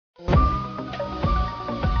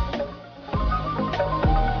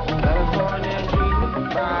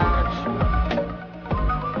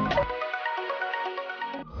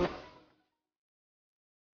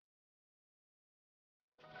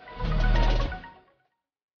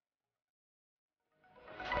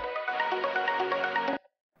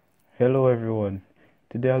Hello everyone,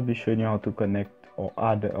 today I'll be showing you how to connect or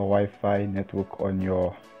add a Wi-Fi network on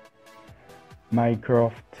your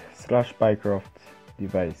Mycroft/PICROFT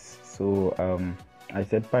device. So I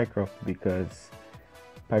said PICROFT because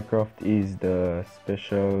PICROFT is the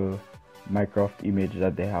special Mycroft image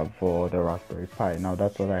that they have for the Raspberry Pi. Now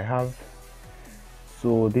that's what I have.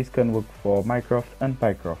 So this can work for Mycroft and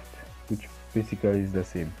PICROFT, which basically is the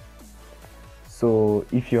same. So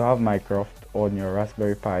if you have Mycroft on your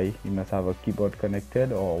Raspberry Pi, you must have a keyboard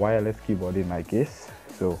connected, or wireless keyboard in my case.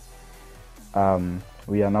 So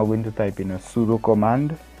we are now going to type in a sudo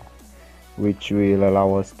command, which will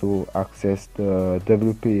allow us to access the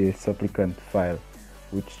WPA supplicant file,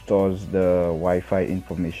 which stores the Wi-Fi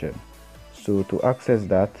information. So to access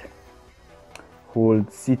that, hold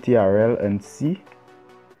Ctrl and C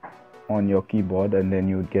on your keyboard, and then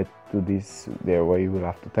you get to this there where you will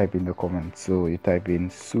have to type in the command. So you type in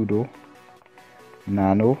sudo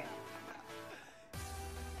nano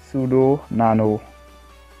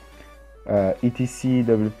etc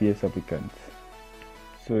WPA supplicant.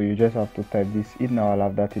 So you just have to type this in. Now I'll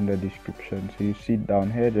have that in the description, so you see it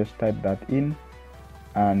down here, just type that in,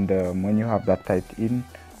 and when you have that typed in,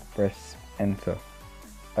 press enter,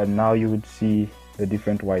 and now you would see the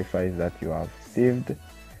different Wi-Fi's that you have saved.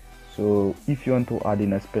 So if you want to add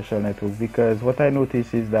in a special network, because what I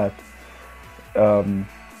notice is that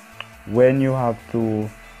when you have to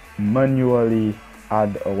manually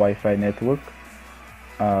add a Wi-Fi network,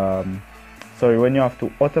 when you have to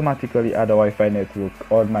automatically add a Wi-Fi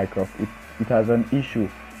network on Mycroft, it has an issue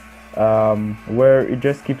where it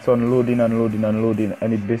just keeps on loading and loading and loading,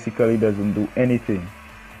 and it basically doesn't do anything.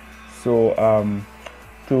 So a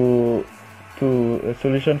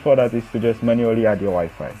solution for that is to just manually add your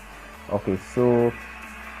Wi-Fi. Okay, so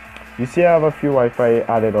you see I have a few Wi-Fi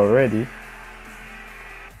added already.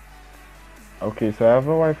 Okay, so I have a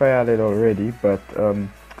Wi-Fi added already, but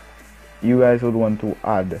you guys would want to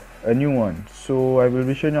add a new one. So I will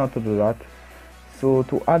be showing you how to do that. So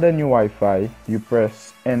to add a new Wi-Fi, you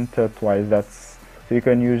press enter twice. That's so you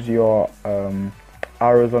can use your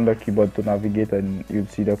arrows on the keyboard to navigate, and you'll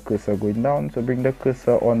see the cursor going down. So bring the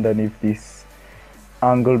cursor underneath this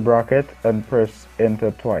angle bracket and press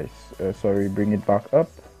enter twice. Bring it back up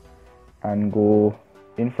and go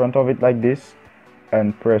in front of it like this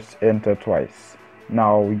and press enter twice.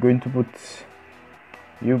 Now you're going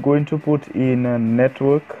to put in a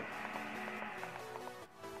network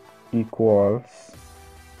equals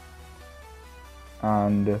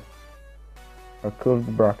and a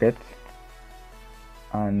curved bracket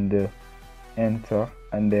and enter,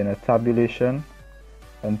 and then a tabulation,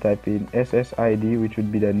 and type in SSID, which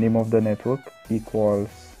would be the name of the network, equals,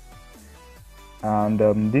 and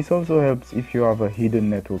this also helps if you have a hidden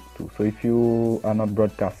network too. So if you are not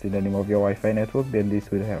broadcasting the name of your Wi-Fi network, then this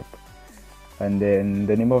will help. And then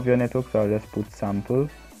the name of your network, so I'll just put sample,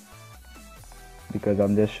 because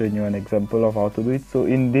I'm just showing you an example of how to do it. So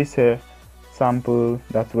in this here sample,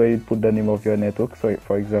 that's where you put the name of your network. So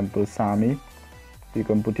for example, Sami, you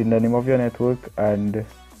can put in the name of your network and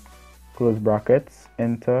close brackets,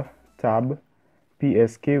 enter, tab,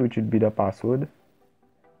 PSK, which would be the password,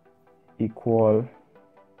 equal,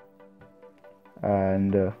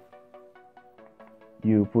 and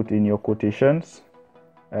you put in your quotations,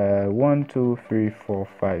 1 2 3 4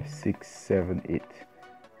 5 6 7 8,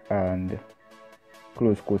 and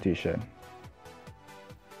close quotation.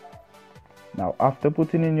 Now after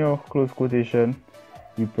putting in your close quotation,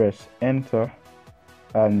 you press enter,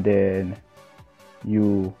 and then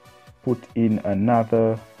you put in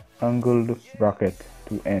another angled bracket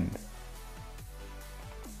to end.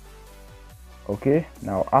 Okay,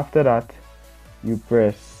 now after that, you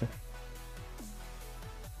press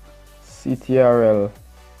Ctrl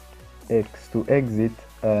X to exit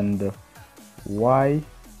and Y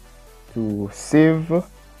to save,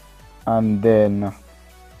 and then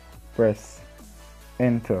press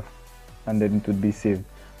enter, and then it would be saved.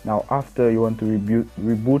 Now after, you want to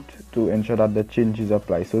reboot to ensure that the changes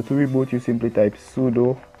apply. So to reboot, you simply type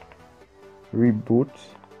sudo reboot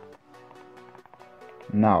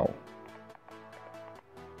now.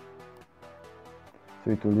 So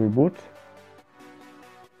it will reboot,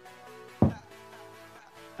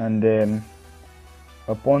 and then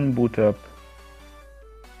upon boot up,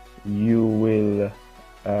 you will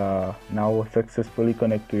now successfully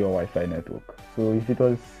connect to your Wi-Fi network. So if it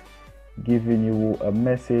was giving you a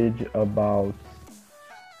message about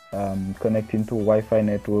connecting to Wi-Fi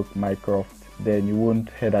network Mycroft, then you won't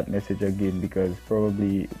hear that message again, because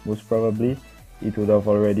most probably it would have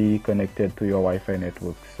already connected to your Wi-Fi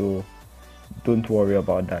network. So don't worry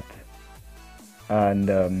about that. And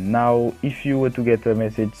now if you were to get a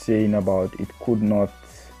message saying about it could not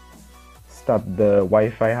start the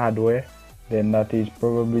Wi-Fi hardware, then that is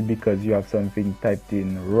probably because you have something typed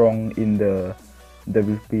in wrong in the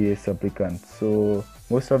WPA supplicant. So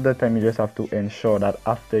most of the time you just have to ensure that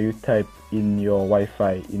after you type in your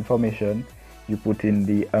Wi-Fi information, you put in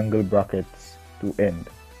the angle brackets to end.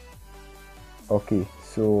 Okay,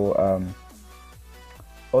 so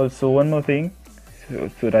also one more thing,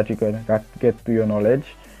 so that you can get to your knowledge.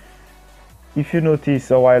 If you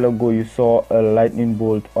notice a while ago you saw a lightning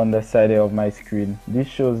bolt on the side of my screen, this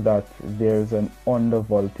shows that there's an under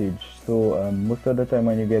voltage. So most of the time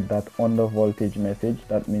when you get that under voltage message,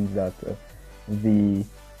 that means that the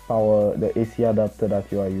AC adapter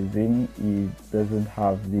that you are using, it doesn't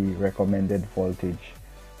have the recommended voltage.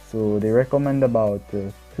 So they recommend about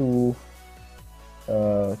 2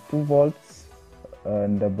 volts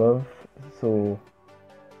and above. So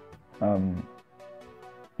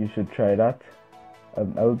you should try that. I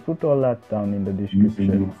will put all that down in the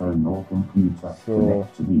description. So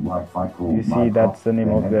you see that's the name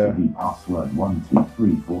of the password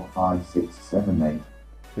 1234567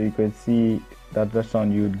 So you can see that's the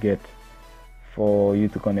sound you would get for you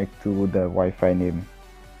to connect to the Wi-Fi name,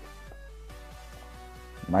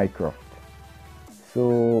 Mycroft.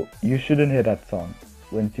 So you shouldn't hear that sound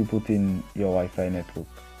once you put in your Wi-Fi network.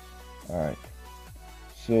 Alright,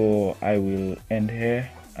 so I will end here,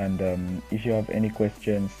 and if you have any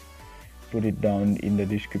questions, put it down in the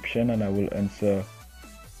description and I will answer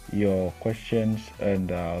your questions,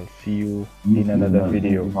 and I'll see you in another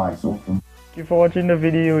video. Thank you for watching the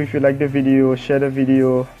video. If you like the video, share the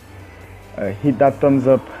video, hit that thumbs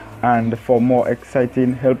up, and for more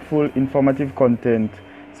exciting, helpful, informative content,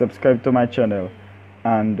 subscribe to my channel,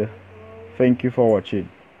 and thank you for watching.